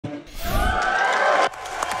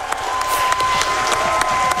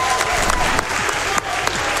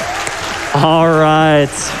All right.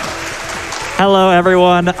 Hello,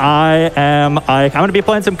 everyone. I am Ike. I'm going to be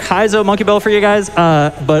playing some Kaizo Monkey Ball for you guys.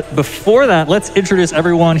 But before that, let's introduce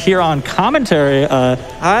everyone here on commentary.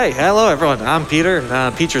 Hi, hello, everyone. I'm Peter,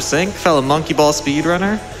 petresinc, fellow Monkey Ball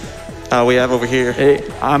speedrunner. We have over here. Hey,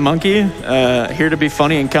 I'm Monkey, here to be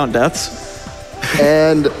funny and count deaths.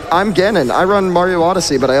 And I'm Ganon. I run Mario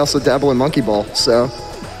Odyssey, but I also dabble in Monkey Ball, so.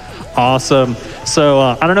 Awesome. So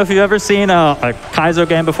I don't know if you've ever seen a Kaizo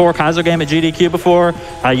game before, Kaizo game at GDQ before.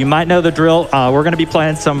 You might know the drill. We're going to be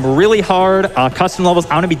playing some really hard custom levels.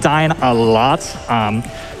 I'm going to be dying a lot.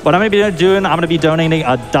 What I'm going to be doing, I'm going to be donating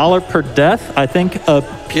 $1 per death. I think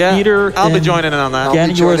Peter, I'll be joining in on that.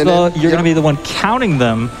 Again, you as well. You're going to be the one counting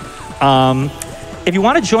them. If you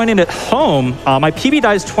want to join in at home, my PB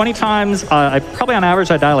dies 20 times. Probably on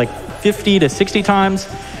average, I die like 50 to 60 times.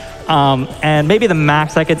 And maybe the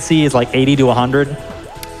max I could see is like 80 to 100.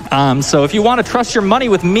 So if you want to trust your money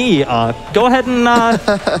with me, go ahead and,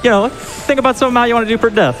 think about some amount you want to do per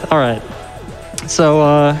death. All right. So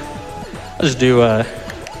I'll just do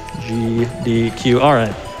GDQ. All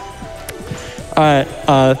right. All right.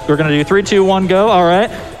 We're going to do 3, 2, 1, go. All right.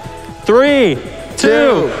 3,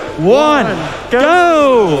 2, 1,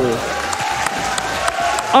 go!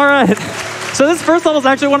 All right. So this first level is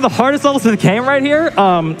actually one of the hardest levels in the game right here.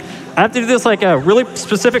 I have to do this like a really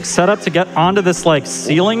specific setup to get onto this like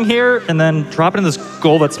ceiling here and then drop it in this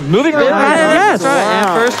goal that's moving really fast. Yes.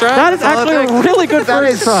 Wow. First try. That is actually a really good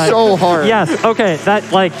first try. That is so hard. Yes. Okay.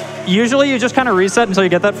 That like usually you just kind of reset until you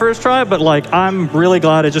get that first try, but like I'm really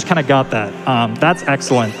glad I just kind of got that. That's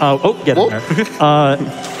excellent. Get in there.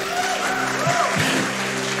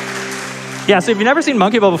 Yeah, so if you've never seen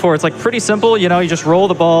Monkey Ball before, it's like pretty simple. You just roll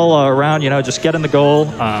the ball around, just get in the goal.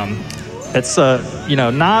 It's,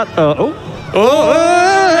 not, hey!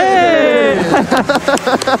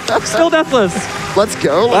 Still deathless. Let's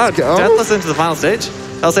go, let's go. Deathless into the final stage?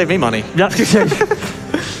 That'll save me money. Yeah.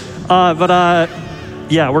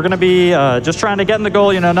 Yeah, we're going to be just trying to get in the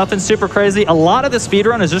goal, nothing super crazy. A lot of the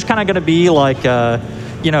speedrun is just kind of going to be like,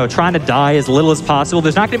 trying to die as little as possible.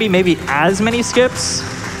 There's not going to be maybe as many skips.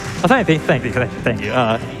 Oh, thank you.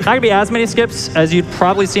 Not going to be as many skips as you'd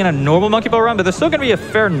probably see in a normal Monkey Ball run, but there's still going to be a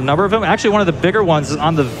fair number of them. Actually, one of the bigger ones is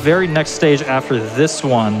on the very next stage after this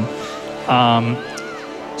one.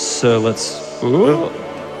 So let's... Ooh.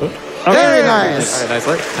 Okay. Very nice. All right,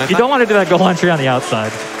 nice. You don't want to do that goal entry on the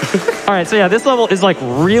outside. All right, so yeah, this level is like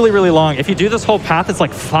really, really long. If you do this whole path, it's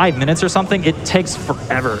like 5 minutes or something. It takes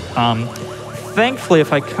forever. Thankfully,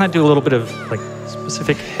 if I kind of do a little bit of like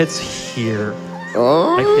specific hits here,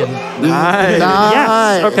 Oh, nice.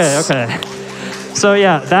 Yes. Okay. So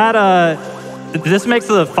yeah, that this makes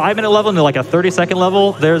the 5-minute level into like a 30-second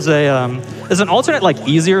level. There's an alternate like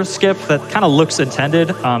easier skip that kind of looks intended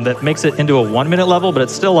that makes it into a 1-minute level, but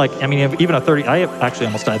it's still like even a 30. I actually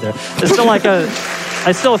almost died there. It's still like a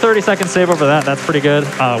 30-second save over that. That's pretty good.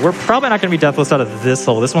 We're probably not going to be deathless out of this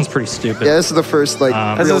level. This one's pretty stupid. yeah, this is the first like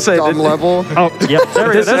real dumb level. Oh yeah,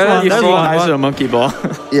 there's one. Kaizo Monkey Ball.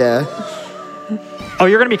 Yeah. Oh,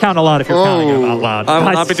 you're going to be counting a lot if you're counting them out loud. I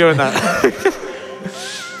will not be doing that.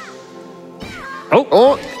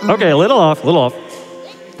 Okay, a little off.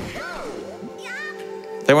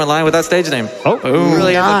 They weren't lying with that stage name.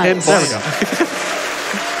 Really nice. There we go.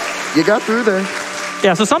 You got through there.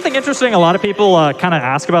 Yeah, so something interesting a lot of people kind of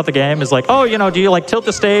ask about the game is like, do you like tilt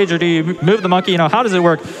the stage or do you move the monkey? How does it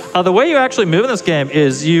work? The way you actually move in this game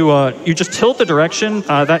is you just tilt the direction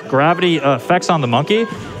that gravity affects on the monkey.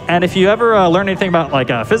 And if you ever learn anything about like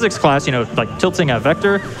physics class, like tilting a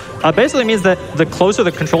vector, basically means that the closer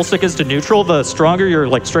the control stick is to neutral, the stronger your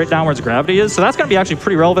like straight downwards gravity is. So that's going to be actually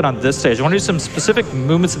pretty relevant on this stage. I want to do some specific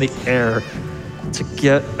movements in the air to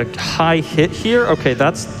get a high hit here. Okay,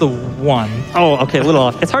 that's the one. Oh, okay, a little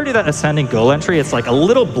off. It's hard to do that ascending goal entry. It's like a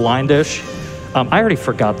little blindish. I already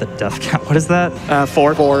forgot the death count. What is that?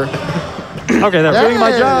 4. Okay, they're doing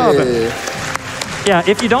my job. Yeah,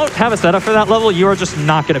 if you don't have a setup for that level, you are just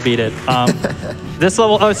not going to beat it. This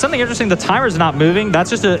level, something interesting, the timer's not moving.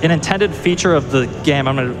 That's just an intended feature of the game.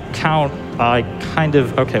 I'm going to count,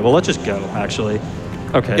 okay, well, let's just go, actually.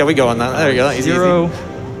 Okay. Yeah, we go on that. There you go. Easy, 0,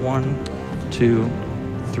 1, 2,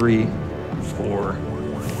 3, 4,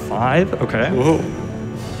 5. Okay. Whoa.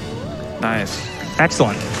 Nice.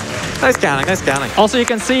 Excellent. Nice counting. Also, you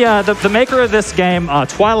can see the maker of this game,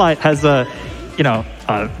 Twilight, has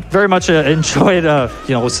very much enjoyed,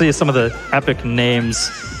 we'll see some of the epic names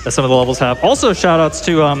that some of the levels have. Also, shout outs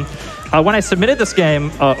to, when I submitted this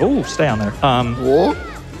game, stay on there.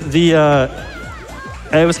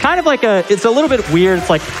 It was kind of like it's a little bit weird. It's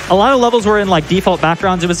like a lot of levels were in like default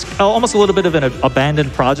backgrounds. It was almost a little bit of an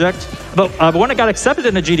abandoned project. But when it got accepted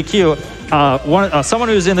into GDQ, someone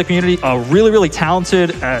who's in the community, really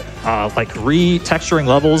talented at like retexturing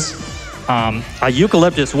levels,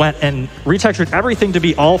 Eucalyptus went and retextured everything to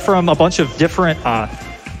be all from a bunch of different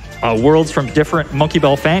worlds from different Monkey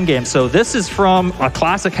Ball fan games. So this is from a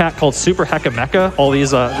classic hack called Super Hecka Mecha. All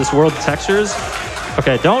these this world textures.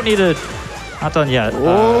 Okay, don't need to. Not done yet.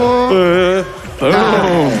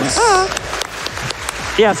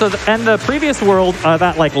 Yeah. So and the previous world,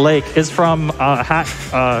 that like lake, is from hack.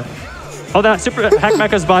 That Super Hack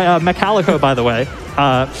Mecha is by Metallico, by the way.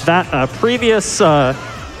 That previous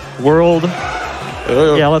world.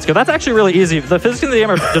 Yeah, let's go. That's actually really easy. The physics in the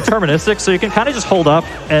game are deterministic, so you can kind of just hold up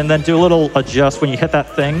and then do a little adjust when you hit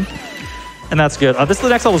that thing. And that's good. The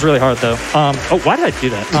next level is really hard, though. Why did I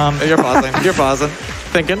do that? You're pausing. You're pausing.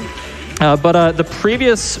 Thinking. But the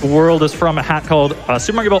previous world is from a hack called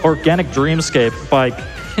Super Monkey Ball Organic Dreamscape by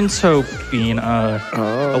Pinto Bean.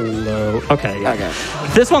 Hello. Okay, yeah. Okay.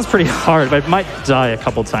 This one's pretty hard, but I might die a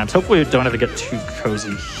couple times. Hopefully we don't have to get too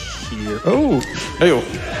cozy here. Oh. Ew.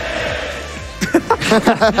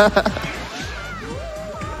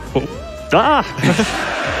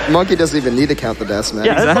 Monkey doesn't even need to count the deaths, man.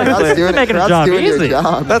 Yeah, Crowd's doing making Crowd's a job doing easy. your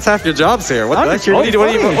job. That's half your jobs here. What the heck? Oh,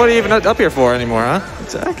 What are you even up here for anymore, huh?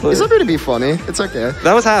 Exactly. He's up here to be funny. It's okay.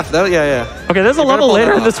 That was half. Yeah. Okay, there's a level pull that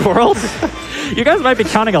later in off. this world. You guys might be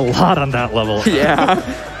counting a lot on that level. Yeah.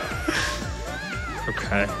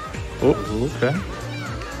 Okay. Oh, okay.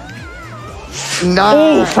 Nice.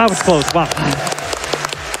 Oh, that was close. Wow.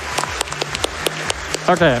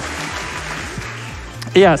 Okay.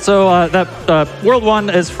 Yeah, so that World 1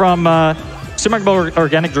 is from Super Monkey Ball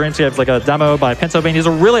Organic Dreamscape. It's like a demo by Pinto Bean. He's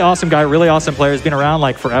a really awesome guy, really awesome player. He's been around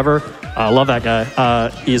like forever. I love that guy.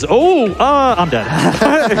 I'm dead.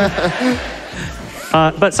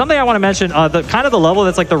 But something I want to mention, the kind of the level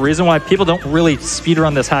that's like the reason why people don't really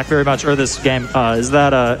speedrun this hack very much or this game is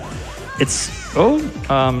that it's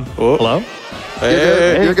hello.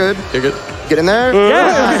 Hey. You're good. You're good. Get in there.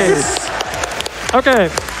 Yes. Okay.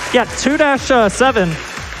 Yeah, 2-7.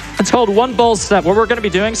 It's called One Ball Step. What we're going to be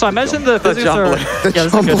doing. So I mentioned the physics are. The Yeah,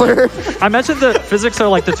 this is good. Jumbler. I mentioned the physics are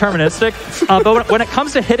like deterministic, but when it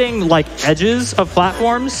comes to hitting like edges of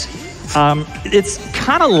platforms, it's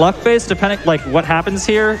kind of luck based depending like what happens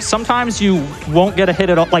here. Sometimes you won't get a hit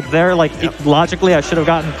at all. Like there, logically, I should have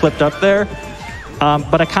gotten clipped up there.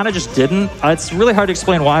 But I kind of just didn't. It's really hard to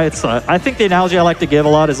explain why. I think the analogy I like to give a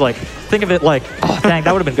lot is like, think of it like, oh dang,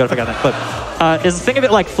 that would have been good if I got that clip. Think of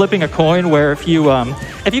it like flipping a coin, where if you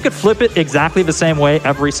could flip it exactly the same way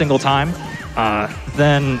every single time,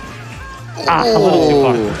 then a little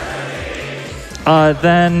too far.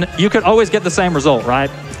 Then you could always get the same result,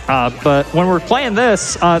 right? But when we're playing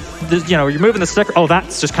this, you're moving the sticker. Oh,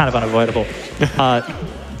 that's just kind of unavoidable.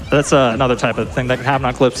 That's another type of thing that can happen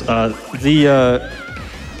on clips.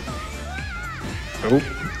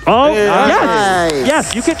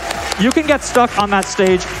 Yes, you can get stuck on that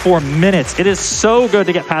stage for minutes. It is so good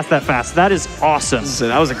to get past that fast. That is awesome. So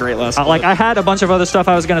that was a great lesson. Like I had a bunch of other stuff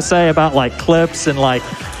I was gonna say about like clips and like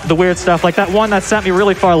the weird stuff, like that one that sent me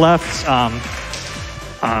really far left.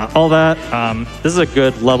 All that. This is a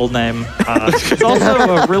good level name. It's also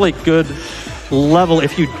a really good level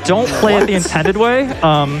if you don't play it the intended way.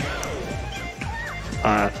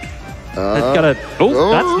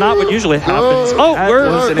 That's not what usually happens.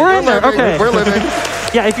 We're in there. Okay. We're living.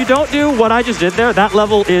 Yeah, if you don't do what I just did there, that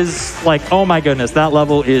level is like, oh my goodness, that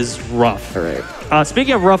level is rough. All right.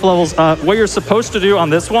 Speaking of rough levels, what you're supposed to do on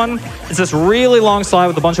this one is this really long slide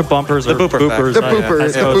with a bunch of bumpers. The booper boopers. The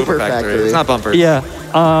booper factory. It's not bumpers. Yeah.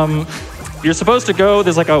 You're supposed to go,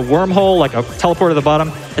 there's like a wormhole, like a teleport to the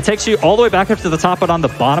bottom. It takes you all the way back up to the top, but on the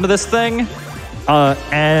bottom of this thing.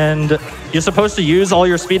 And you're supposed to use all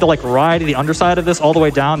your speed to like ride the underside of this all the way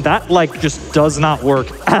down. That like just does not work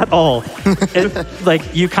at all.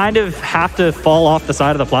 You kind of have to fall off the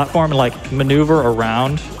side of the platform and like maneuver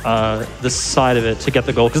around the side of it to get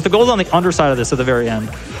the goal. Because the goal's on the underside of this at the very end.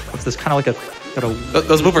 It's this kind of like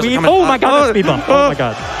Those boopers are coming. Oh my god, speed bump. Oh my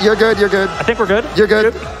god. You're good. You're good. I think we're good. You're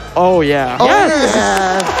good. Oh yeah. Oh, Yes!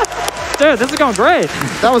 yeah. Dude, this is going great.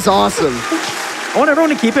 That was awesome. I want everyone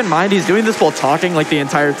to keep in mind he's doing this while talking like the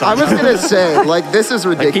entire time. I was gonna say, like, this is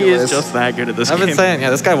like, ridiculous. he is just that good at this I've game. been saying,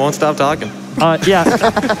 this guy won't stop talking.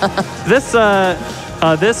 This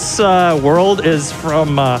world is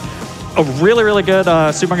from a really, really good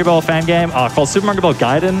Super Monkey Ball fan game called Super Monkey Ball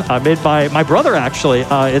Gaiden, made by my brother, actually.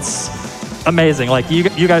 amazing. Like you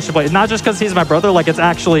guys should play. Not just because he's my brother. Like it's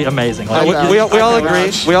actually amazing. Like, We all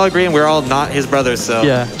agree. We all agree, and we're all not his brothers. So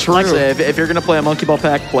yeah, True. Like I say, if you're gonna play a monkey ball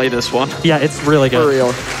pack, play this one. yeah, it's really For good.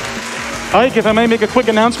 real. Ike, if I may make a quick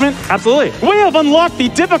announcement. Absolutely. We have unlocked the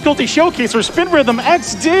difficulty showcase for Spin Rhythm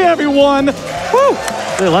XD, everyone. Woo!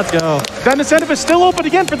 Dude, let's go. That incentive is still open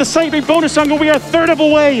again for the Site Big bonus song, and we are a third of a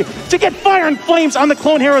way to get Fire and Flames on the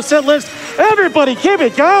Clone Hero set list. Everybody, keep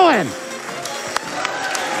it going.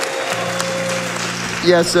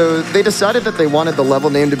 Yeah, so they decided that they wanted the level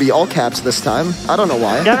name to be all caps this time. I don't know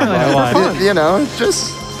why. Yeah, I don't really know why. You know,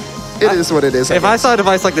 just, it is what it is. if I saw a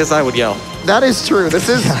device like this, I would yell. That is true. This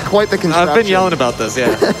is quite the contraption. I've been yelling about this.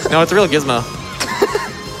 Yeah. No, it's a real gizmo.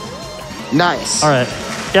 Nice. All right.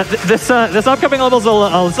 Yeah, this upcoming level's a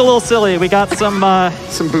little silly. We got some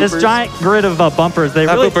Some this boopers. giant grid of bumpers. They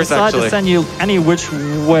really boopers, decide to actually. send you any which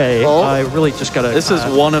way. Oh. I really just gotta. This is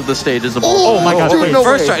one of the stages of Oh my God! Dude, Wait. no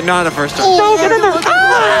First way. try, not a first try. No, get in there!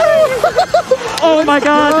 Oh my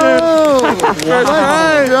God, dude! First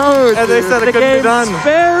try. No, And they dude. said The it couldn't be game done.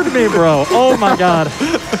 spared me, bro. Oh my God.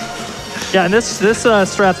 Yeah, and this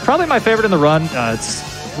strat's probably my favorite in the run.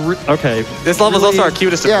 Okay. This level's also our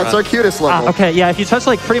cutest. Yeah, it's our cutest level. Okay, yeah, if you touch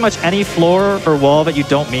like pretty much any floor or wall that you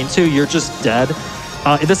don't mean to, you're just dead.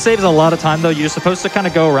 This saves a lot of time though. You're supposed to kind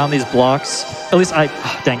of go around these blocks. At least I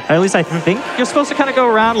think you're supposed to kind of go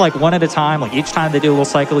around like one at a time. Like each time they do a little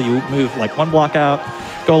cycle, you move like one block out,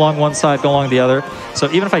 go along one side, go along the other. So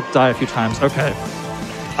even if I die a few times, okay.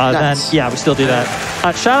 Then Nice. yeah, we still do that.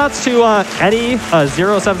 Shout outs to Eddie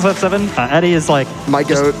 0777. Eddie is like My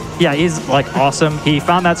goat. yeah, he's like awesome. He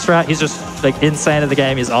found that strat. He's just like insane at the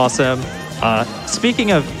game. He's awesome. Speaking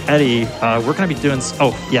of Eddie, we're gonna be doing.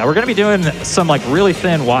 We're gonna be doing some like really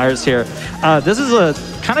thin wires here. This is a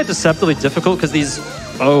kind of deceptively difficult because these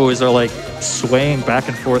O's are like swaying back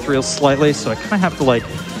and forth real slightly. So I kind of have to like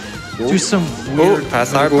do some weird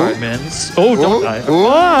past our part. movements. Oh, don't die. Ooh.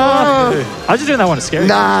 Ah! I was just doing that one to scare you.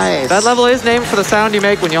 Nice. That level is named for the sound you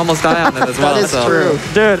make when you almost die on it as well. That is so. true.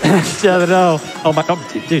 Dude, yeah, no. Oh my,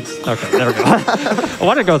 dude. Okay, there we go. I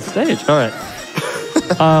wanted to go on stage. All right.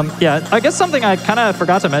 Yeah, I guess something I kind of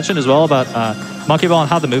forgot to mention as well about Monkey Ball and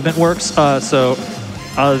how the movement works.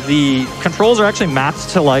 The controls are actually mapped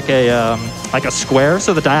to like a square,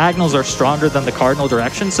 so the diagonals are stronger than the cardinal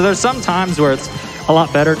direction. So there's some times where it's a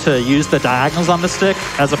lot better to use the diagonals on the stick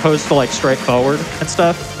as opposed to like straight forward and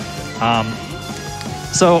stuff.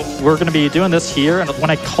 So we're going to be doing this here, and when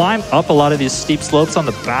I climb up a lot of these steep slopes on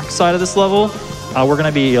the back side of this level, we're going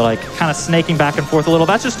to be like kind of snaking back and forth a little.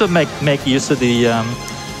 That's just to make use of the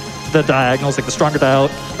diagonals, like the stronger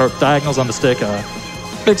diagonals on the stick.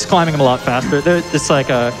 Makes climbing them a lot faster. It's like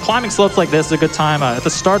climbing slopes like this is a good time at the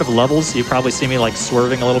start of levels. You probably see me like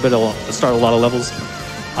swerving a little bit at the start of a lot of levels.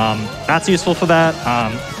 That's useful for that.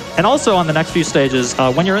 And also on the next few stages,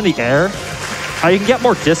 when you're in the air, you can get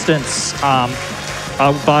more distance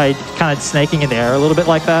by kind of snaking in the air a little bit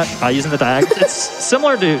like that, using the diagonal. It's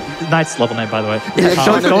similar to nice level name, by the way.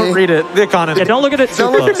 Don't read it. The economy. Yeah, don't look at it too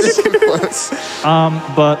Don't look at close. it too close.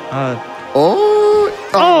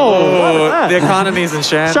 Oh, The economy's in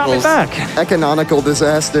shambles. shot me back. Economical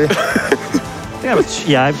disaster. Yeah,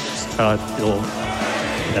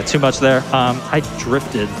 too much there. I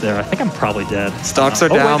drifted there. I think I'm probably dead. Stocks are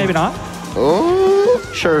Oh, down. wait, maybe not. Oh,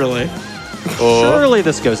 Surely. Surely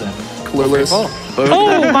this goes in. clueless.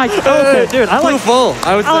 Oh my god. Okay, dude, I Blue like full.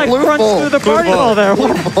 I would I like say. Blue crunched ball. through the Blue party ball.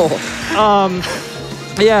 ball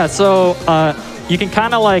there. Yeah, so you can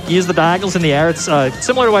kind of like use the diagonals in the air. It's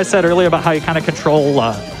similar to what I said earlier about how you kind of control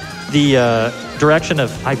the direction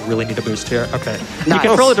of. I really need a boost here. Okay, you Nice.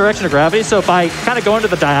 control the direction of gravity. So by kind of going to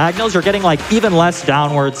the diagonals, you're getting like even less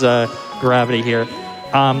downwards gravity here.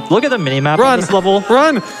 Look at the mini map on this level.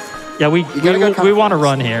 Run. Yeah, we gotta go want to confidence.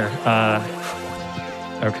 run here.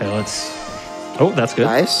 Okay, let's. Oh, that's good.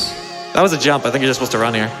 Nice. That was a jump. I think you're just supposed to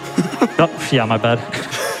run here. Oh, yeah, my bad.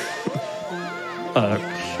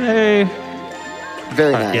 Okay.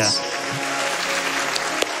 Very nice. Yeah.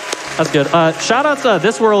 That's good. Shout out to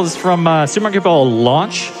this world is from Super Monkey Ball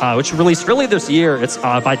Launch, which released early this year. It's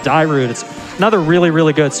by Dairoot. It's another really,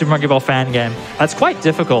 really good Super Monkey Ball fan game. It's quite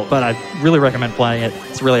difficult, but I really recommend playing it.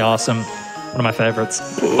 It's really awesome. One of my favorites.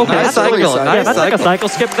 Okay, Nice really cycle. exciting. yeah, Nice that's like a cycle. cycle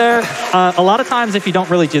skip there. A lot of times, if you don't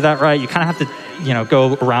really do that right, you kind of have to,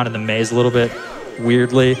 go around in the maze a little bit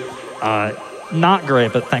weirdly. Not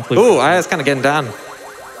great, but thankfully. Ooh, I was kind of getting down.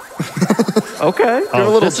 Okay. Give a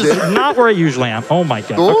little this is jig. not where I usually am. Oh my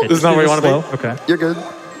god. Ooh. Okay, This is not where you just wanna slow. Okay. You're good.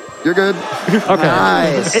 You're good. Okay.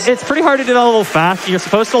 Nice. It's pretty hard to do that a little fast. You're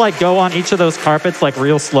supposed to like go on each of those carpets like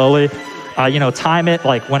real slowly. you know, time it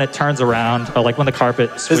like when it turns around, or like when the carpet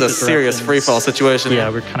switches This is a serious directions. free fall situation. Yeah,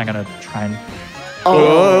 we're kind of gonna try and.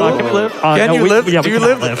 Oh, Can we live? Can no, you live? Yeah, Do we you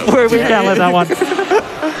cannot live? live. We can't live that one.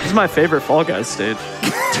 This is my favorite Fall Guys stage.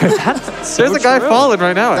 Dude, that's so There's a guy true. falling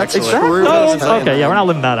right now, That's actually. true. No, That's fine. okay, yeah, we're not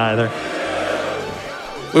living that either.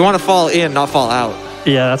 We want to fall in, not fall out.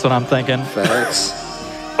 Yeah, that's what I'm thinking. Facts.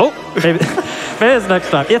 Oh, maybe it's next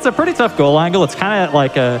time. It's a pretty tough goal angle. It's kind of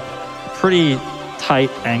like a pretty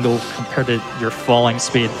tight angle compared to your falling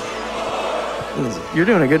speed. You're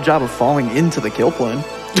doing a good job of falling into the kill plane.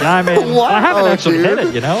 Yeah, I mean, Wow, I haven't actually dude. hit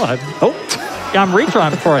it, you know? Yeah, I'm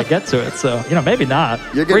retrying before I get to it, so, you know, maybe not.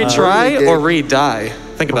 You're getting Retry really or good. re-die?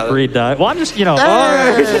 Think about it. Re-die. Well, I'm just, you know,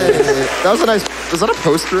 Hey! That was a nice. Was that a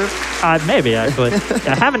post grip? maybe actually.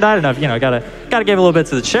 Yeah, I haven't died enough, you know, gotta give a little bit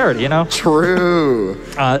to the charity, you know? True.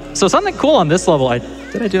 So something cool on this level,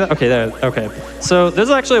 did I do that? Okay, there, okay. So there's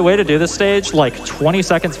actually a way to do this stage like 20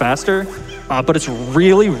 seconds faster, but it's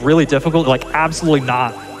really, really difficult, like absolutely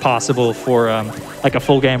not possible for like a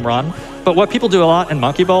full game run. But what people do a lot in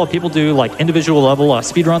Monkey Ball, people do like individual level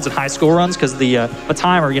speed runs and high score runs because the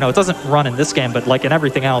timer, you know, it doesn't run in this game, but like in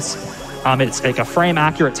everything else, it's like a frame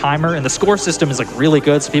accurate timer, and the score system is like really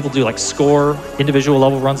good. So people do like score individual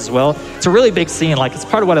level runs as well. It's a really big scene. Like it's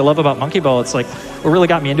part of what I love about Monkey Ball. It's like what really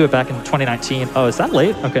got me into it back in 2019. Oh, is that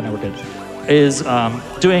late? Okay, no, we're good. Is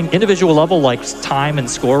doing individual level like time and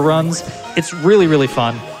score runs. It's really, really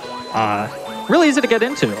fun. Really easy to get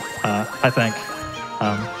into, I think.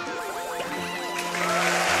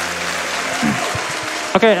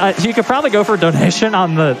 Okay, you could probably go for a donation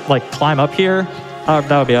on the like climb up here.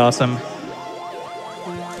 That would be awesome.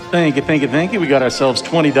 Thank you, thank you, thank you. We got ourselves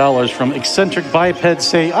 $20 from Eccentric Biped.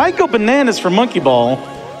 Say, I go bananas for Monkey Ball,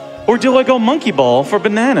 or do I go Monkey Ball for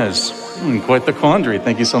bananas? Quite the quandary.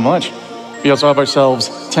 Thank you so much. We also have ourselves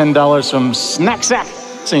 $10 from Snack Sack,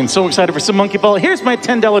 saying, so excited for some Monkey Ball. Here's my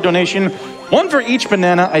 $10 donation. One for each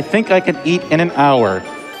banana I think I can eat in an hour.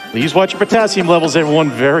 Please watch your potassium levels, everyone.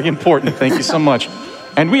 Very important. Thank you so much.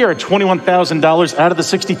 And we are at $21,000 out of the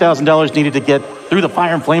 $60,000 needed to get through the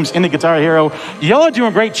Fire and Flames into Guitar Hero. Y'all are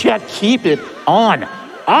doing great, chat. Keep it on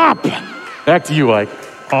up. Back to you, Ike.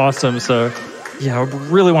 Awesome. So, yeah, I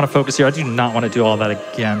really want to focus here. I do not want to do all that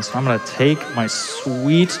again. So I'm going to take my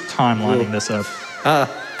sweet time lining this up.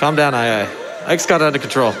 Calm down, Ike's got it under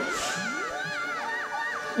control.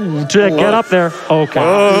 Get up there. Okay.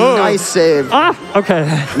 Nice save. Okay.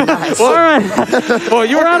 Nice. All right. Well,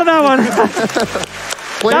 you were out of that one.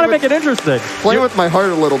 Gotta make it interesting. Playing with my heart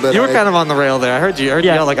a little bit. You were Ike. kind of on the rail there. I heard you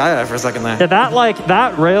yell like I for a second there. Yeah,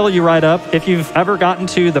 that rail you ride up, if you've ever gotten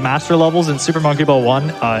to the Master levels in Super Monkey Ball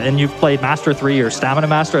 1, and you've played Master 3 or Stamina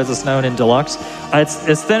Master as it's known in Deluxe, it's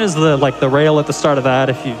as thin as the rail at the start of that.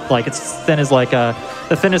 If you like, it's thin as like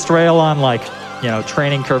the thinnest rail on like, you know,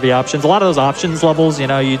 training curvy options. A lot of those options levels, you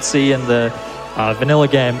know, you'd see in the vanilla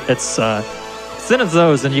game, it's thin as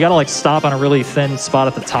those, and you gotta like stop on a really thin spot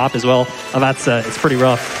at the top as well. It's pretty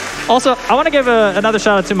rough. Also, I want to give another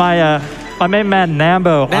shout out to my main man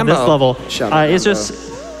Nambo on this level. Shout out He's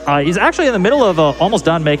Nambo. he's actually in the middle of almost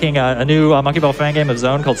done making a new Monkey Ball fan game of his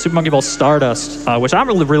own called Super Monkey Ball Stardust, which I'm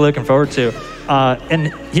really looking forward to.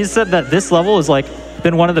 And he said that this level is like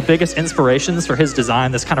been one of the biggest inspirations for his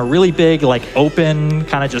design. This kind of really big, like open,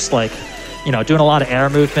 kind of just like, you know, doing a lot of air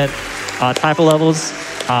movement type of levels.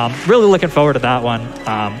 Really looking forward to that one.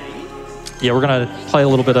 Yeah, we're gonna play a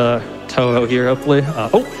little bit of Toho here, hopefully.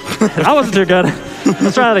 That wasn't too good.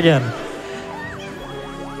 Let's try that again.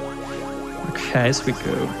 Okay, so we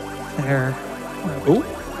go there.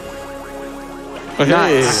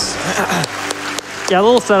 Nice. Yeah, a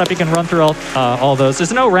little setup. You can run through all those.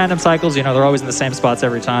 There's no random cycles. You know, they're always in the same spots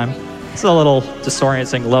every time. It's a little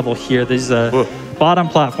disorienting level here. These bottom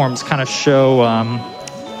platforms kind of show,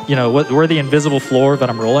 you know, where the invisible floor that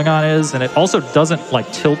I'm rolling on is, and it also doesn't like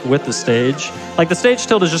tilt with the stage. Like the stage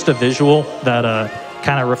tilt is just a visual that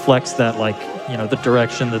kind of reflects that, like, you know, the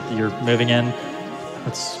direction that you're moving in.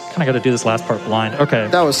 It's kind of got to do this last part blind. Okay.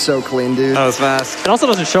 That was so clean, dude. That was fast. It also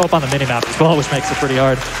doesn't show up on the mini-map as well, which makes it pretty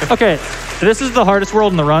hard. Okay, this is the hardest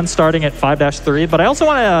world in the run, starting at 5-3, but I also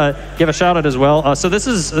want to give a shout out as well. So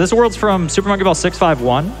this world's from Super Monkey Ball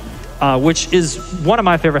 651, which is one of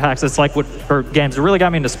my favorite hacks. It's like games that really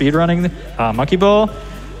got me into speedrunning Monkey Ball.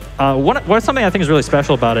 Something I think is really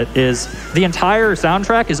special about it is the entire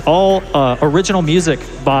soundtrack is all original music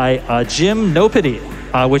by Jim Nopity,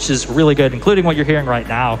 which is really good, including what you're hearing right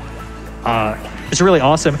now. It's really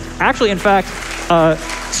awesome. Actually, in fact,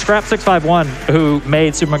 Scrap651, who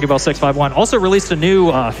made Super Monkey Ball 651, also released a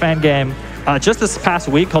new fan game just this past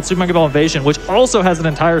week called Super Monkey Ball Invasion, which also has an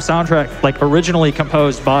entire soundtrack like originally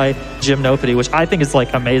composed by Jim Nopedy, which I think is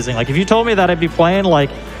like amazing. Like if you told me that I'd be playing like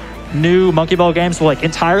new Monkey Ball games with like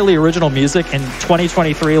entirely original music in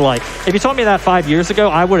 2023, like if you told me that 5 years ago,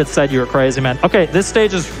 I would have said you were crazy, man. Okay, this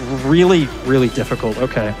stage is really, really difficult.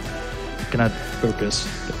 Okay, gonna focus.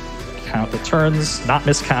 Count the turns, not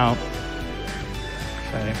miscount.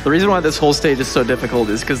 Okay. The reason why this whole stage is so difficult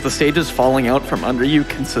is because the stage is falling out from under you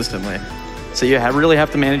consistently. So you really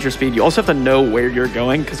have to manage your speed. You also have to know where you're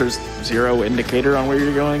going because there's zero indicator on where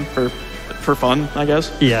you're going for fun, I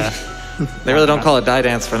guess. Yeah. They really don't call it die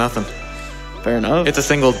dance for nothing. Fair enough. It's a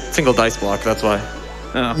single dice block, that's why.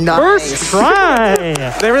 Oh. Nice. First try!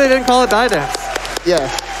 They really didn't call it die dance.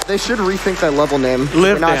 Yeah, they should rethink that level name. Live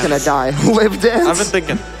We're not dance. gonna die. Live dance. I've been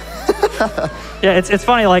thinking. Yeah, it's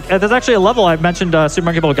funny, like, there's actually a level, I mentioned Super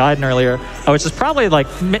Monkey Ball Gaiden earlier, which is probably, like,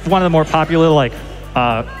 one of the more popular, like,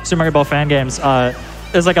 Super Monkey Ball fan games.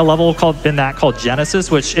 There's, like, a level called Genesis,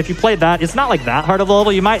 which, if you played that, it's not, like, that hard of a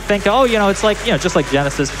level. You might think, oh, you know, it's, like, you know, just like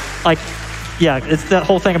Genesis. Like, yeah, it's that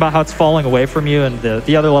whole thing about how it's falling away from you, and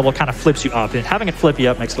the other level kind of flips you up, and having it flip you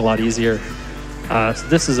up makes it a lot easier. So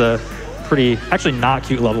this is a pretty, actually not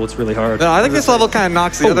cute level. It's really hard. No, I think this level kind of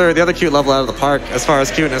knocks the other cute level out of the park as far as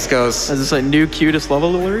cuteness goes. Is this a new cutest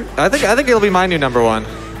level alert? I think it'll be my new #1.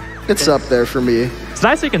 It's up there for me. It's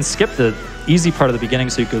nice that you can skip the easy part of the beginning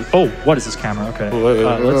so you could, oh, what is this camera? Okay.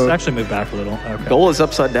 Let's actually move back a little. Okay. Goal is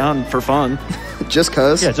upside down for fun. Just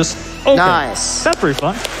cause? Yeah, just, okay. Nice. That's pretty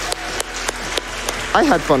fun. I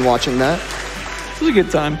had fun watching that. It was a good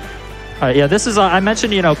time. All right, yeah, this is, I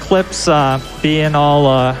mentioned, you know, clips being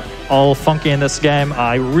all funky in this game.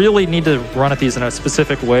 I really need to run at these in a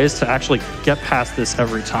specific ways to actually get past this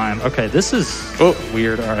every time. Okay, this is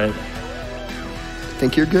weird. All right.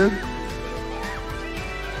 Think you're good?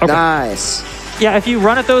 Okay. Nice. Yeah, if you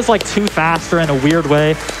run at those like too fast or in a weird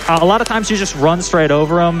way, a lot of times you just run straight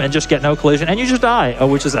over them and just get no collision and you just die,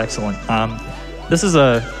 which is excellent. This is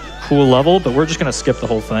a cool level, but we're just gonna skip the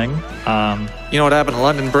whole thing. You know what happened to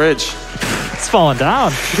London Bridge? It's falling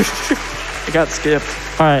down. It got skipped.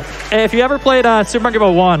 All right. Hey, if you ever played Super Monkey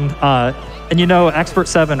Ball 1 and you know Expert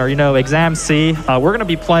 7 or you know Exam C, we're going to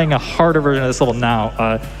be playing a harder version of this level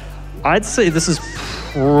now. I'd say this is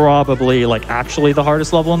probably like actually the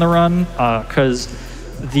hardest level in the run because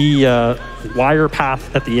the wire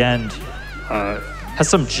path at the end has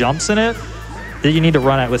some jumps in it that you need to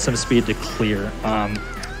run at with some speed to clear.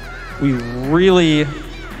 We really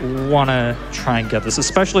want to try and get this,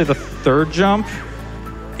 especially the third jump.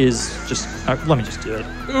 Is just let me just do it.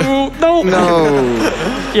 Ooh, no.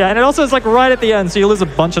 Yeah, and it also is like right at the end, so you lose a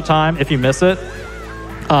bunch of time if you miss it.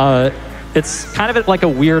 It's kind of at like a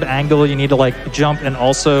weird angle. You need to like jump and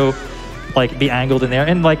also like be angled in there,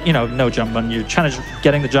 and like, you know, no jump button. You're trying to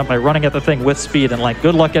getting the jump by running at the thing with speed, and like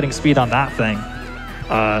good luck getting speed on that thing.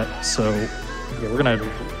 So yeah, we're gonna,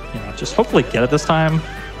 you know, just hopefully get it this time.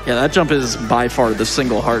 Yeah, that jump is by far the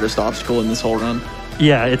single hardest obstacle in this whole run.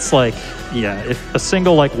 Yeah, it's like, yeah, if a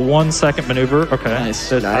single like 1 second maneuver. Okay, nice.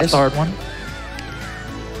 That's the hard one.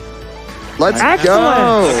 Let's Excellent.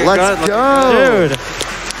 go. Let's go.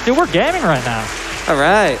 Dude, we're gaming right now. All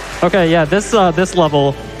right. Okay, yeah, this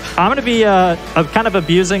level, I'm going to be kind of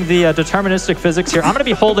abusing the deterministic physics here. I'm going to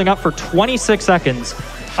be holding up for 26 seconds.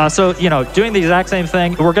 So, you know, doing the exact same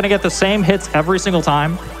thing. We're going to get the same hits every single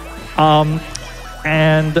time.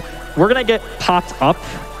 And we're going to get popped up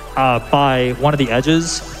by one of the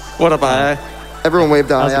edges. What up, I? Everyone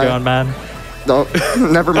waved out. How's it going, man? No,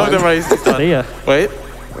 never mind. See ya. Wait.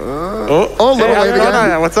 Little wave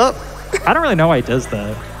again. What's up? I don't really know why he does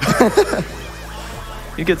that.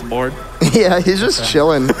 He gets bored. Yeah, he's just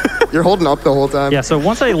chilling. You're holding up the whole time. Yeah, so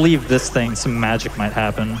once I leave this thing, some magic might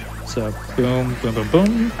happen. So boom, boom, boom,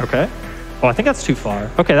 boom. Okay. Oh, I think that's too far.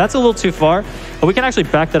 Okay, that's a little too far. But we can actually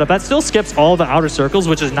back that up. That still skips all the outer circles,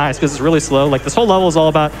 which is nice because it's really slow. Like this whole level is all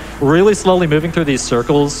about really slowly moving through these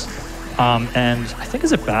circles. And I think,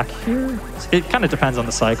 is it back here? It kind of depends on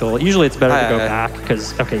the cycle. Usually it's better to go back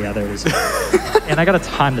because, okay, yeah, there it is. And I got to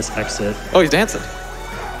time this exit. Oh, he's dancing.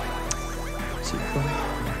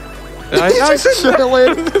 He's just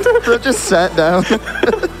chilling. Just sat down.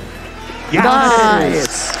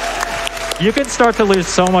 Nice. You can start to lose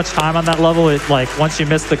so much time on that level. It, like, once you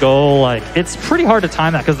miss the goal, like, it's pretty hard to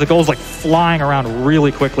time that because the goal is like flying around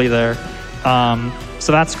really quickly there.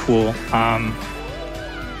 So that's cool.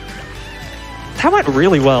 That went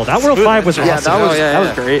really well. That World 5 was awesome. Yeah, that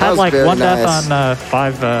was great. Had like one nice. death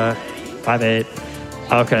on 5-8.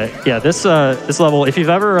 Okay, yeah, this level, if you've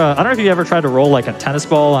ever, I don't know if you've ever tried to roll like a tennis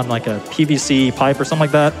ball on like a PVC pipe or something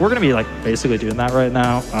like that. We're gonna be like basically doing that right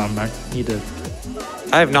now. I need to.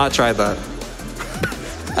 I have not tried that.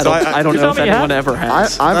 I don't You know told if me you anyone had? ever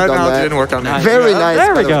has. I've done No, it that. didn't work on me. Very nice.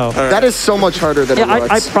 There we by the go. way. That is so much harder than Yeah, it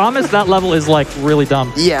I looks. promise that level is like really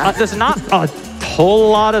dumb. Yeah. There's not a whole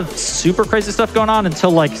lot of super crazy stuff going on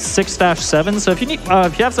until like 6-7. So if you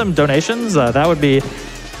have some donations, that would be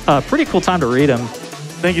a pretty cool time to read them.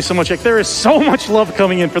 Thank you so much, Ike. There is so much love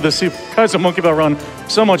coming in for the Kaizo Monkey Ball run.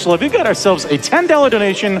 So much love. We've got ourselves a $10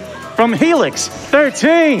 donation from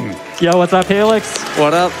Helix13. Yo, what's up, Helix?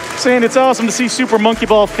 What up? Saying it's awesome to see Super Monkey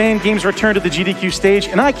Ball fan games return to the GDQ stage,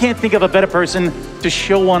 and I can't think of a better person to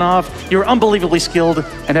show one off. You're unbelievably skilled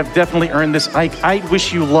and have definitely earned this, Ike. I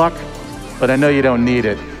wish you luck, but I know you don't need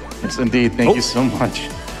it. Yes, indeed. Thank you so much.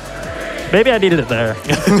 Maybe I needed it there.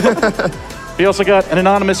 We also got an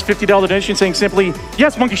anonymous $50 donation saying simply,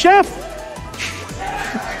 yes, Monkey Chef.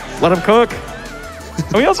 Let him cook.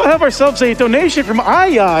 And we also have ourselves a donation from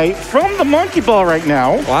II from the Monkey Ball right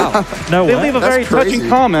now. Wow. No They way. leave a That's very crazy. touching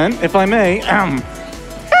comment, if I may.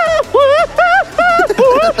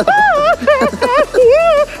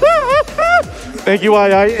 Thank you,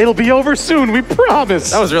 II. It'll be over soon, we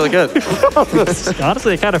promise. That was really good.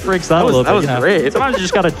 Honestly, it kind of freaks out a little bit. that was you know? great. Sometimes you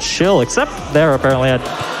just gotta chill. Except there, apparently,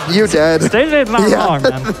 You dead. stage name's not Yeah. wrong,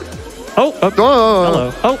 man. Oh, Oh.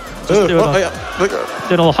 hello. Oh, just doing Oh, a, yeah. Look.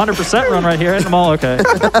 did a 100% run right here. Hitting them all. Okay.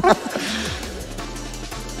 Okay.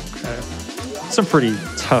 Some pretty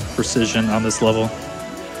tough precision on this level.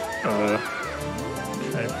 Okay.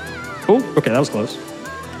 Oh, okay, that was close.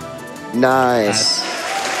 Nice.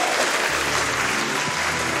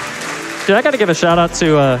 Dude, I got to give a shout out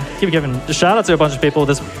to keep giving a shout out to a bunch of people.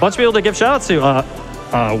 There's a bunch of people to give shout out to.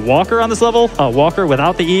 Walker on this level. Walker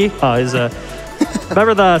without the E is a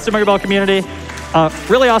member of the Super Monkey Ball community.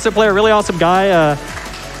 Really awesome player, really awesome guy.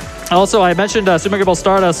 Also, I mentioned Super Monkey Ball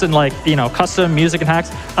Stardust and custom music and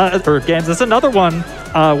hacks for games. That's another one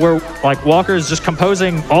where like Walker is just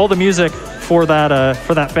composing all the music for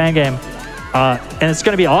that fan game. And it's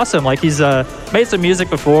going to be awesome. Like he's made some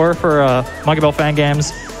music before for Monkey Ball fan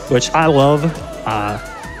games, which I love.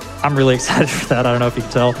 I'm really excited for that. I don't know if you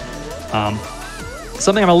can tell.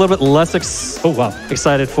 Something I'm a little bit less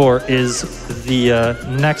excited for is the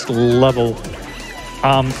next level.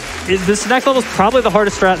 This next level is probably the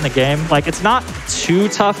hardest strat in the game. Like it's not too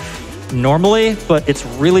tough normally, but it's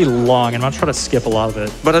really long, and I'm gonna try to skip a lot of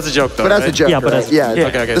it. But as a joke, though. But that's right? a joke, Yeah, but right? as- yeah. yeah.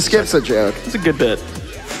 Okay. The skip's a joke. It's a good bit.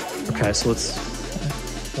 Okay, so let's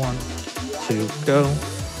 1, 2, go.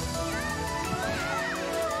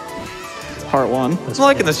 Part one. I'm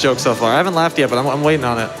liking this joke so far. I haven't laughed yet, but I'm waiting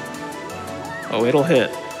on it. Oh, it'll hit.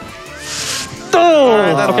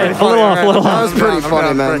 Oh, That's okay, pretty a funny. little All off, right, a little That off. was pretty I'm funny,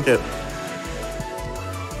 down, man. frick it.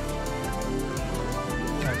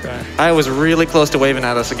 Okay. I was really close to waving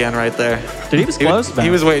at us again right there. Dude, he was close. He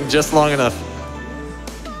was waiting just long enough.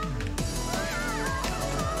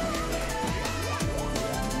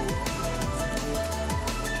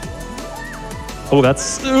 Oh, that's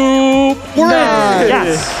super. Nice.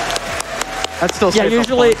 Yes. That still Yeah, saves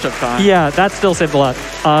usually. a bunch of time. Yeah, that still saved a lot.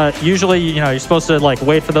 Usually, you're supposed to like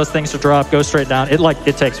wait for those things to drop, go straight down.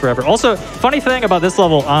 It takes forever. Also, funny thing about this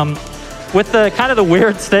level, with the kind of the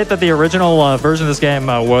weird state that the original version of this game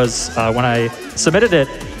was when I submitted it,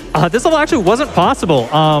 this level actually wasn't possible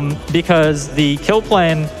because the kill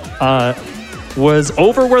plane was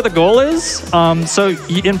over where the goal is. So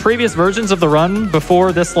in previous versions of the run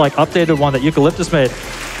before this like updated one that Eucalyptus made,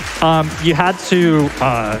 you had to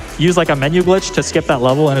use like a menu glitch to skip that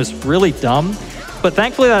level, and it was really dumb. But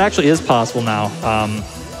thankfully, that actually is possible now.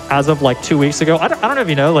 As of like 2 weeks ago, I don't know if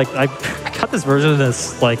you know, like I got this version of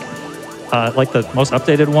this like the most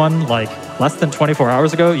updated one like less than 24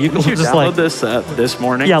 hours ago. You can Did you just download like this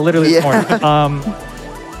morning? yeah, literally this Yeah. morning.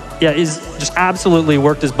 Yeah, he's just absolutely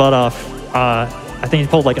worked his butt off. I think he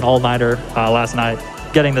pulled like an all-nighter last night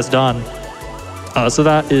getting this done. So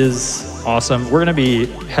that is awesome. We're gonna be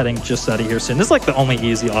heading just out of here soon. This is like the only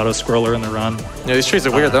easy auto scroller in the run. Yeah, these trees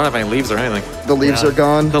are weird. They don't have any leaves or anything. The leaves Yeah. are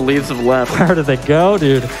gone. The leaves have left. Where did they go,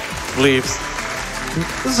 dude? Leaves.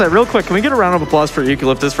 This is real quick. Can we get a round of applause for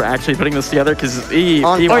Eucalyptus for actually putting this together? Because he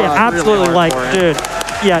Oh, worked Oh really yeah, absolutely. hard Like, for it. dude,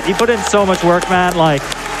 yeah, he put in so much work, man. Like,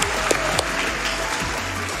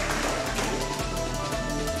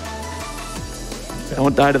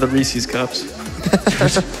 Don't die to the Reese's cups.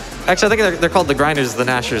 Actually, I think they're called the grinders, the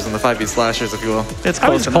gnashers, and the 5-beat slashers, if you will. It's I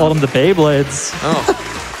would close just call enough. them the Beyblades.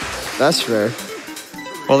 Oh. That's fair.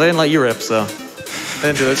 Well, they didn't let you rip, so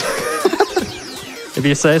they didn't do it. If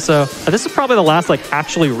you say so. This is probably the last like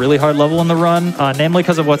actually really hard level in the run, namely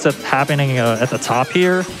because of what's happening at the top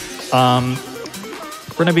here.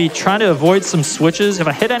 We're gonna be trying to avoid some switches. If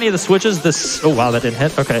I hit any of the switches, this, oh wow, that didn't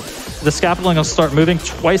hit. Okay, the scaffolding will start moving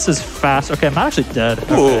twice as fast. Okay, I'm not actually dead.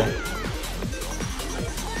 Okay.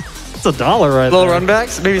 That's $1 right Little there.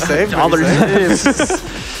 runbacks, maybe save. Dollars.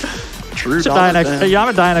 True Should die an dollar extra, fan. yeah, I'm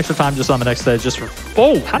gonna die an extra time just on the next stage. Just for.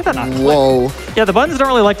 Oh, how did that not click? Whoa. Yeah, the buttons don't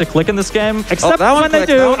really like to click in this game, except that one when they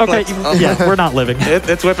clicked, do. that one Okay, clicked. Oh. yeah, we're not living.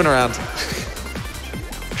 It's whipping around.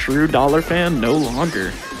 True dollar fan, no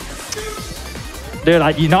longer. Dude,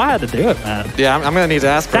 I had to do it, man. Yeah, I'm gonna need to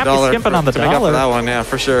ask for Can't be $1 skimping on the to make up dollar. for that one. Yeah,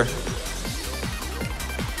 for sure.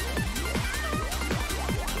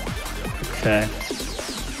 Okay.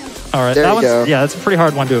 All right, There that you one's go. yeah, that's a pretty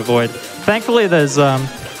hard one to avoid. Thankfully, there's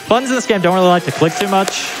buttons in this game don't really like to click too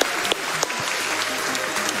much.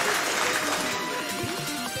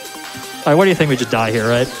 All right, what do you think? We just die here,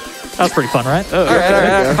 right? That was pretty fun, right? All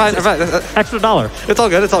right, fine. Extra $1. It's all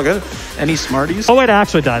good. It's all good. Any Smarties? Oh wait, I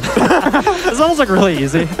actually died. This level's like really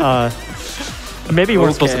easy. Maybe you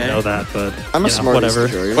weren't supposed to Okay. know that, but I'm a you know, smart whatever.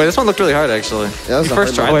 Wait, this one looked really hard actually. that was You a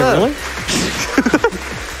first hard tried Wait, that? really?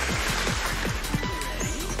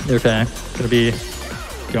 Okay, gonna be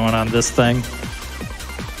going on this thing.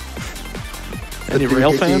 Any The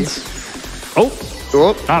rail doohickey. fans? Oh,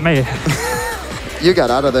 Oh, not me. you got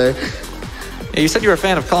out of there. Yeah, you said you were a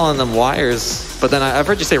fan of calling them wires, but then I've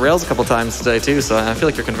heard you say rails a couple times today too, so I feel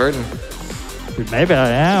like you're converting. Dude, maybe I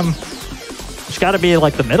am. Just got to be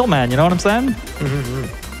like the middleman. You know what I'm saying?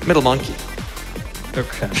 Middle monkey.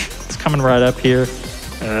 Okay, it's coming right up here.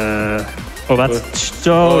 Oh, that's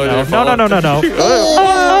Oh, no, you're no, no, no, no, no.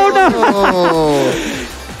 Oh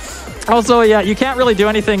no! Also, yeah, you can't really do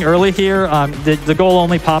anything early here. The goal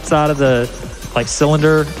only pops out of the like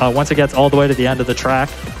cylinder once it gets all the way to the end of the track.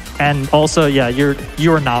 And also, yeah,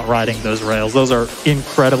 you are not riding those rails. Those are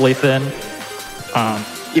incredibly thin.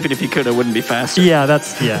 Even if you could, it wouldn't be faster. Yeah,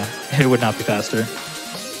 it would not be faster.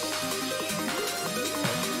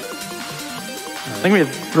 I think we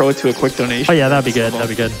have to throw it to a quick donation. Oh yeah, that'd be good. That'd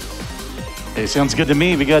be good. Hey, sounds good to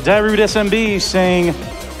me. We got IkeSMB saying,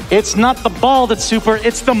 it's not the ball that's super,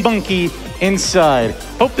 it's the monkey inside.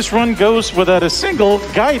 Hope this run goes without a single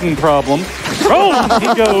guiding problem. Boom,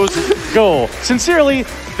 he goes, goal. Sincerely,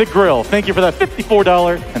 the grill. Thank you for that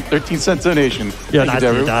 $54.13 donation. Yeah, Thank not you,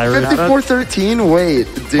 the Daru. diary. 5413. Wait,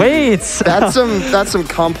 dude. Wait. That's some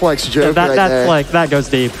complex joke right That's there. like that goes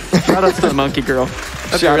deep. Shout out to the monkey girl.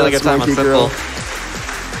 That's a Shout really out good time on Monkey Girl. Simple.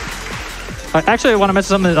 Actually, I want to mention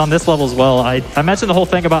something on this level as well. I mentioned the whole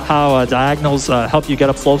thing about how diagonals help you get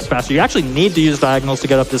up slopes faster. You actually need to use diagonals to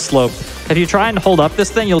get up this slope. If you try and hold up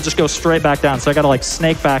this thing, you'll just go straight back down. So I got to like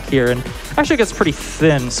snake back here, and actually it gets pretty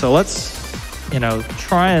thin. So let's,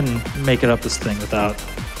 try and make it up this thing without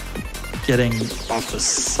getting off the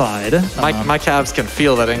side. My calves can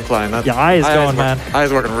feel that incline. Yeah, eyes going, man.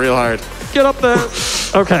 Eyes working real hard. Get up there.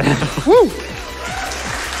 Okay. Woo!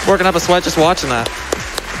 Working up a sweat just watching that.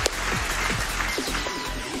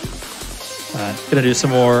 Gonna do some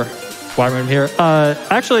more wide room here.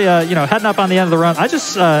 Actually, heading up on the end of the run, I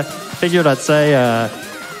just figured I'd say,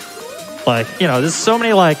 there's so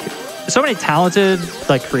many talented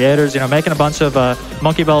creators, making a bunch of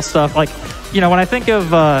Monkey Ball stuff. When I think of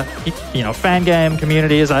fan game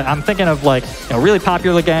communities, I'm thinking of really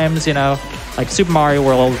popular games, like Super Mario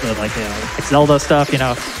World, like Zelda stuff.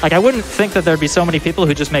 I wouldn't think that there'd be so many people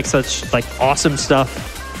who just make such awesome stuff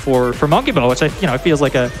for Monkey Ball, which I feels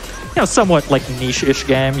like a somewhat niche-ish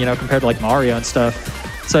game, compared to Mario and stuff.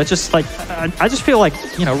 So it's just I just feel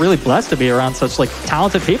really blessed to be around such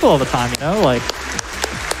talented people all the time.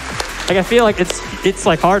 I feel like it's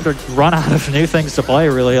hard to run out of new things to play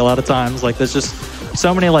really a lot of times. There's just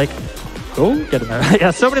so many get in there.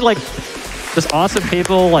 Yeah, so many just awesome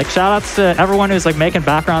people. Shout outs to everyone who's making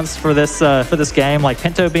backgrounds for this game, like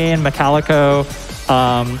Pinto Bean, Metallico,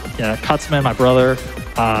 Kutzman, my brother,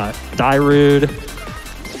 Dyrude.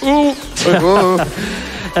 Ooh.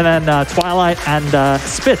 And then Twilight and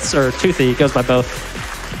Spitz, or Toothy, goes by both.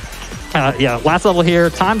 Last level here.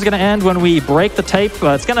 Time's going to end when we break the tape.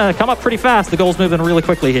 It's going to come up pretty fast. The goal's moving really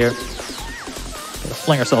quickly here.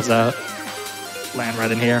 Fling ourselves out. Land right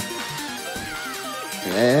in here.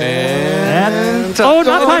 And oh,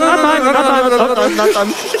 not time, not time, not time. Oh, Not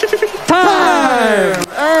done. time!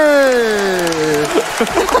 Hey!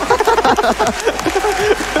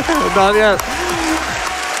 Not yet.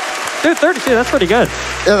 Dude, 32, that's pretty good.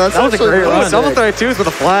 Yeah, that's That was a actually great really run. sick. Double 32s with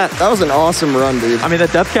a flat. That was an awesome run, dude. I mean, the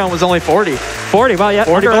depth count was only 40. 40, well, yeah.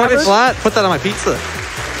 40 under points average. flat. Put that on my pizza.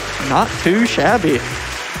 Not too shabby.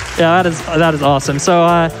 Yeah, that is awesome. So,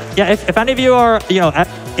 if any of you are,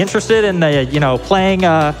 interested in playing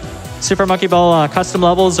Super Monkey Ball custom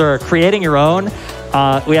levels or creating your own,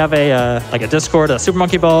 we have a Discord, a Super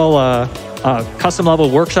Monkey Ball custom level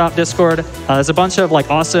workshop Discord. There's a bunch of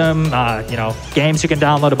awesome games you can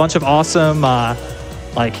download, a bunch of awesome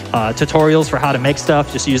like tutorials for how to make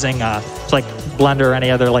stuff just using like Blender or any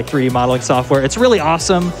other like 3D modeling software. It's really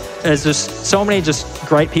awesome. There's just so many just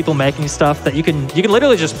great people making stuff that you can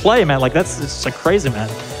literally just play, man. Like it's just like crazy, man.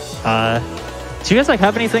 Do you guys like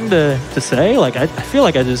have anything to say? Like I feel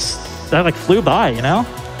like that like flew by, you know?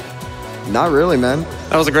 Not really, man.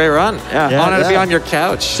 That was a great run. Yeah. Honored to be on your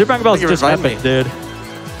couch. Super Monkey Ball is just epic, dude.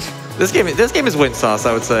 This game is win sauce,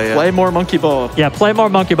 I would say. Yeah. Play more Monkey Ball. Yeah, play more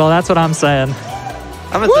Monkey Ball. That's what I'm saying.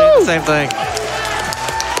 I'm gonna say the same thing.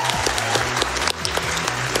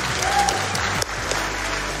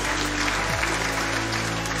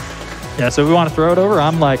 Yeah, so we want to throw it over.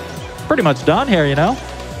 I'm like pretty much done here, you know?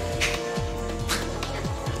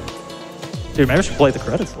 Dude, maybe I should play the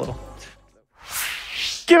credits a little.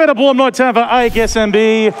 Give it up one more time for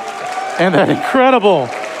IkeSMB and that incredible,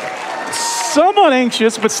 somewhat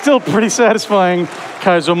anxious, but still pretty satisfying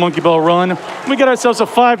Kaizo Monkey Ball run. We got ourselves a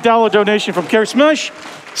 $5 donation from IkeSMB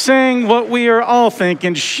saying what we are all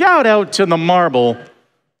thinking. Shout out to the marble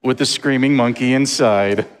with the screaming monkey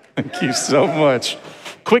inside. Thank you so much.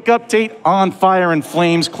 Quick update on Fire and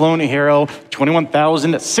Flames Clone Hero,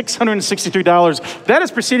 $21,663. That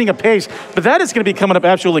is proceeding apace, but that is going to be coming up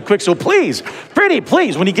absolutely quick. So please, pretty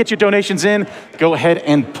please, when you get your donations in, go ahead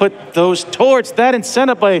and put those towards that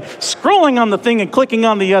incentive by scrolling on the thing and clicking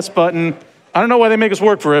on the yes button. I don't know why they make us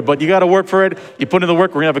work for it, but you got to work for it. You put in the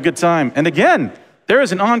work, we're going to have a good time. And again, there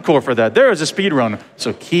is an encore for that. There is a speed run.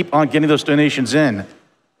 So keep on getting those donations in.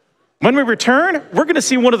 When we return, we're going to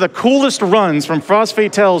see one of the coolest runs from Frost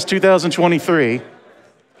Fatales 2023.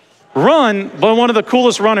 Run by one of the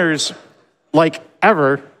coolest runners, like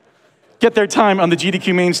ever, get their time on the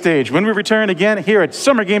GDQ main stage. When we return again here at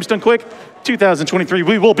Summer Games Done Quick 2023,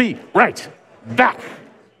 we will be right back.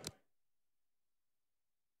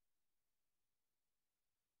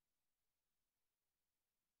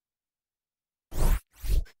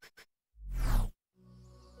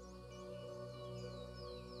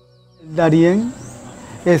 Darien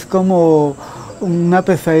es como una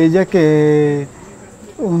pesadilla que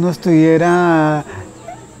uno estuviera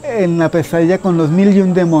en la pesadilla con los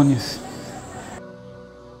 1001 demonios.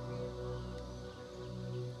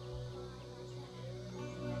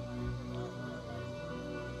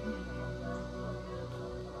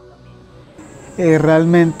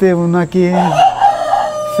 Realmente uno aquí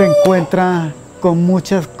se encuentra con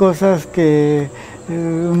muchas cosas que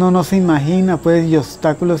uno no se imagina, pues, y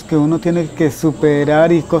obstáculos que uno tiene que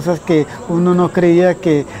superar y cosas que uno no creía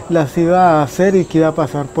que las iba a hacer y que iba a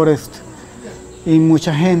pasar por esto. Y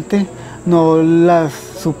mucha gente no las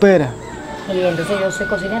supera. Y entonces yo soy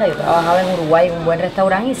cocinera, yo trabajaba en Uruguay en un buen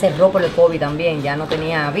restaurante y cerró por el COVID también, ya no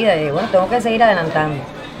tenía vida. Y bueno, tengo que seguir adelantando.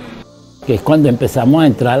 Que es cuando empezamos a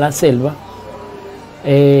entrar a la selva,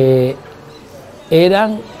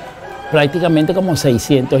 eran prácticamente como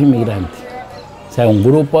 600 inmigrantes. O sea, un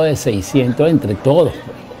grupo de 600 entre todos,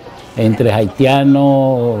 entre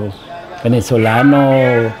haitianos,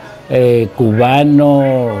 venezolanos,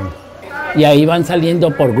 cubanos, y ahí van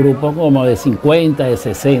saliendo por grupos como de 50, de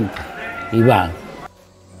 60, y van.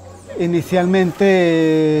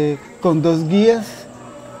 Inicialmente con 2 guías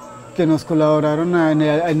que nos colaboraron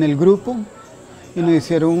en el grupo y nos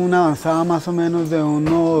hicieron una avanzada más o menos de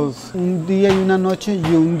unos un día y una noche y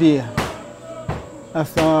un día.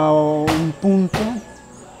 Hasta un punto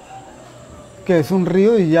que es un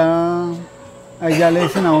río y ya allá le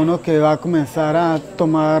dicen a uno que va a comenzar a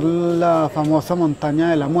tomar la famosa montaña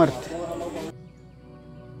de la muerte.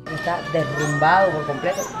 Está derrumbado por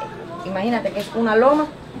completo. Imagínate que es una loma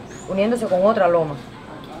uniéndose con otra loma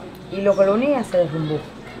y lo que lo unía se derrumbó.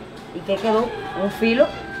 ¿Y qué quedó? Un filo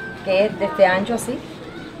que es de este ancho así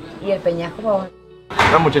y el peñasco para abajo.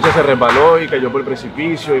 La muchacha se resbaló y cayó por el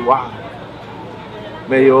precipicio y ¡guau!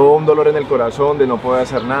 Me dio un dolor en el corazón de no poder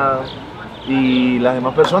hacer nada y las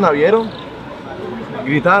demás personas vieron,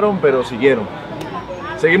 gritaron, pero siguieron.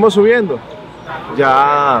 Seguimos subiendo.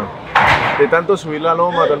 Ya de tanto subir la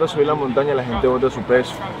loma, tanto subir la montaña, la gente bota su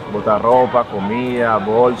peso. Bota ropa, comida,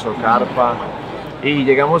 bolso, carpa y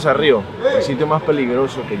llegamos al río. El sitio más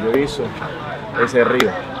peligroso que yo he visto es el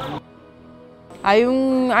río. Hay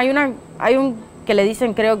un que le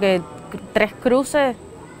dicen, creo que 3 cruces,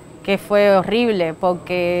 que fue horrible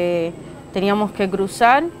porque teníamos que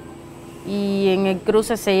cruzar y en el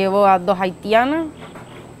cruce se llevó a 2 haitianas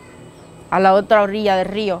a la otra orilla del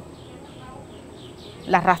río.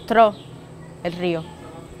 La arrastró el río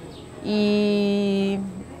y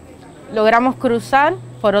logramos cruzar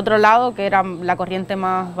por otro lado, que era la corriente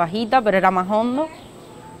más bajita, pero era más hondo.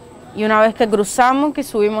 Y una vez que cruzamos, que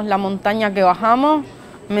subimos la montaña, que bajamos,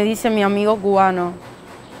 me dice mi amigo cubano,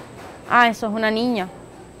 ah, eso es una niña.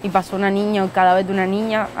 y pasó una niña, o cada vez de una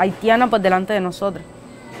niña haitiana por delante de nosotros.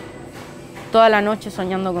 Toda la noche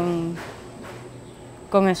soñando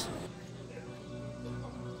con eso.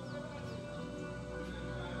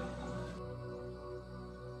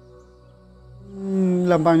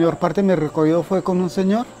 La mayor parte de mi recorrido fue con un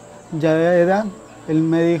señor, ya de edad. Él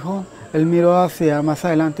me dijo, él miró hacia más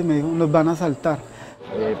adelante y me dijo, nos van a asaltar.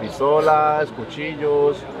 Pistolas,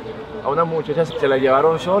 cuchillos. A una muchacha se la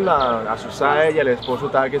llevaron sola, asustada ella, el esposo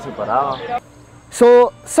estaba que se paraba.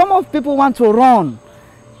 So some of people want to run.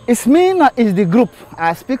 It's me, not it's the group.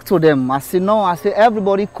 I speak to them. I say no. I say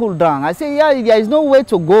everybody cool down. I say yeah, there is no way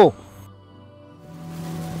to go.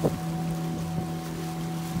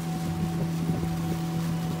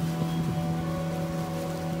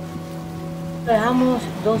 Lo dejamos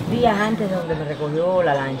 2 días antes de donde me recogió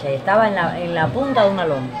la lancha y estaba en la punta de una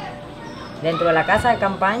loma, dentro de la casa de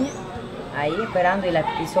campaña, ahí esperando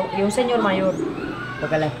y un señor mayor,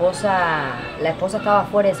 porque la esposa estaba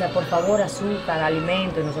afuera y decía, por favor, azúcar,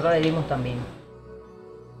 alimento, y nosotros le dimos también.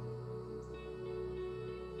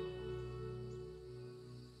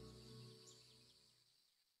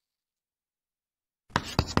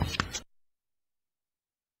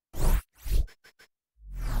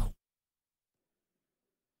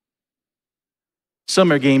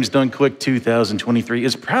 Summer Games Done Quick 2023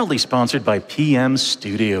 is proudly sponsored by PM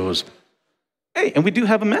Studios. Hey, and we do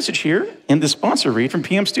have a message here in the sponsor read from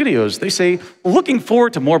PM Studios. They say, looking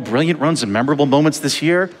forward to more brilliant runs and memorable moments this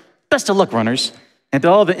year. Best of luck, runners. And to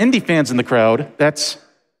all the indie fans in the crowd, that's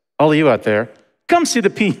all of you out there, come see the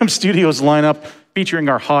PM Studios lineup featuring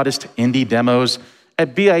our hottest indie demos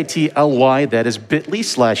at bit.ly, that is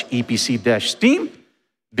bit.ly/EPC-Steam,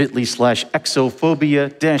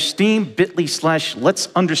 bit.ly/exophobia-Steam,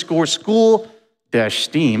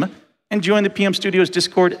 bit.ly/let's_school-Steam, and join the PM Studios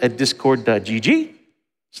Discord at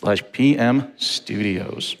discord.gg/PM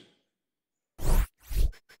Studios.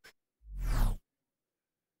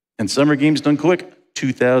 And Summer Games Done Quick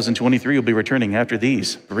 2023 will be returning after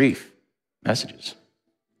these brief messages.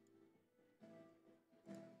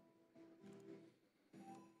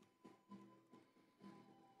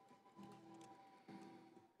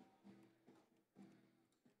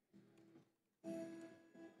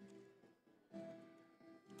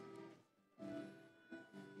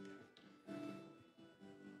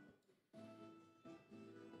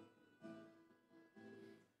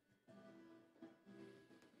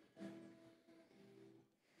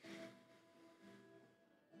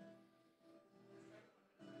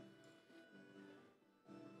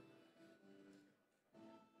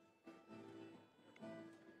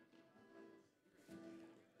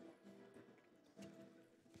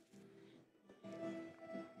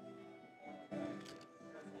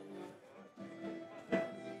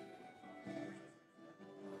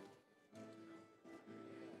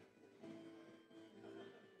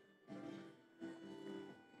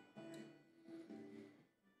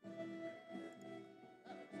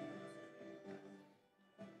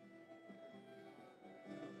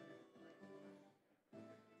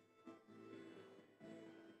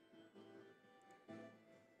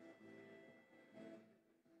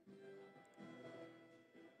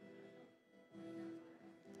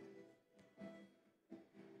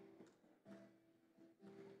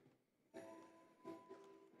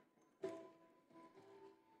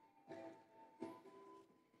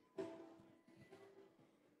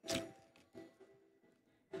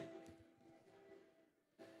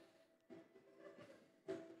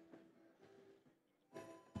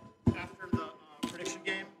 After the prediction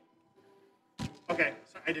game. Okay,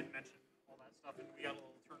 so I didn't mention all that stuff, and we got a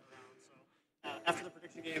little turnaround. So after the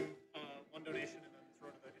prediction game, 1 donation, and then throw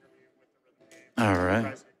to the interview with the rhythm game. All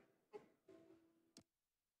right.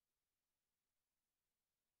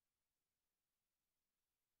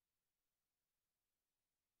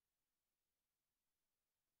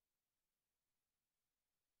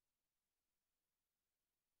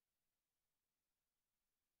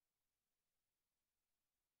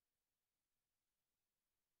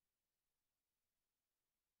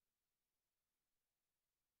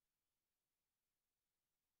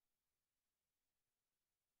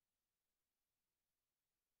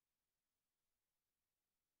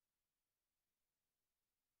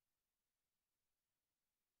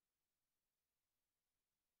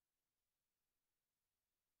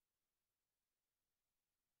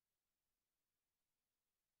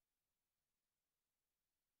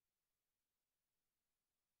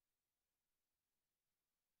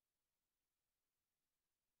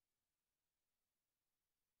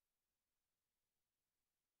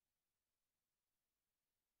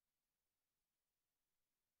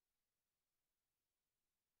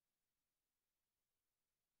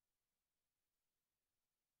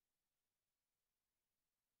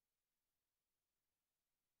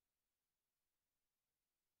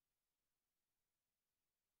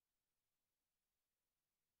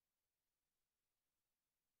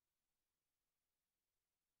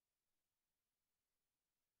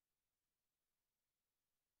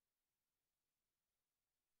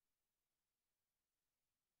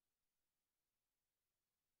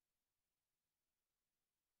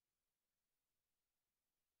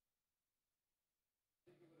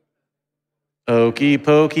 Okey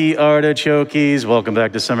pokey artichokies. Welcome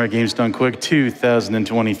back to Summer Games Done Quick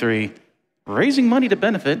 2023. Raising money to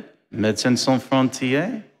benefit Médecins Sans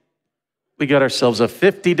Frontières. We got ourselves a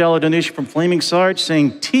 $50 donation from Flaming Sarge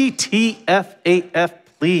saying TTFAF,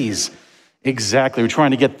 please. Exactly. We're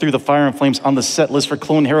trying to get through the Fire and Flames on the set list for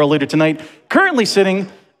Clone Hero later tonight. Currently sitting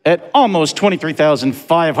at almost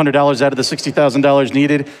 $23,500 out of the $60,000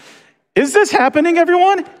 needed. Is this happening,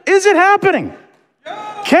 everyone? Is it happening?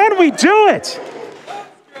 Can we do it?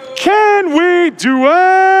 Can we do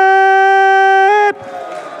it?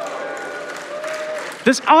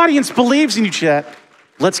 This audience believes in you, chat.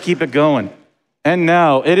 Let's keep it going. And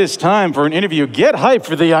now it is time for an interview. Get hyped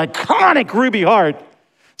for the iconic Ruby Heart.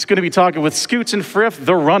 It's going to be talking with Scoots and Friff,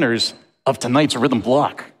 the runners of tonight's rhythm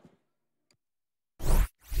block.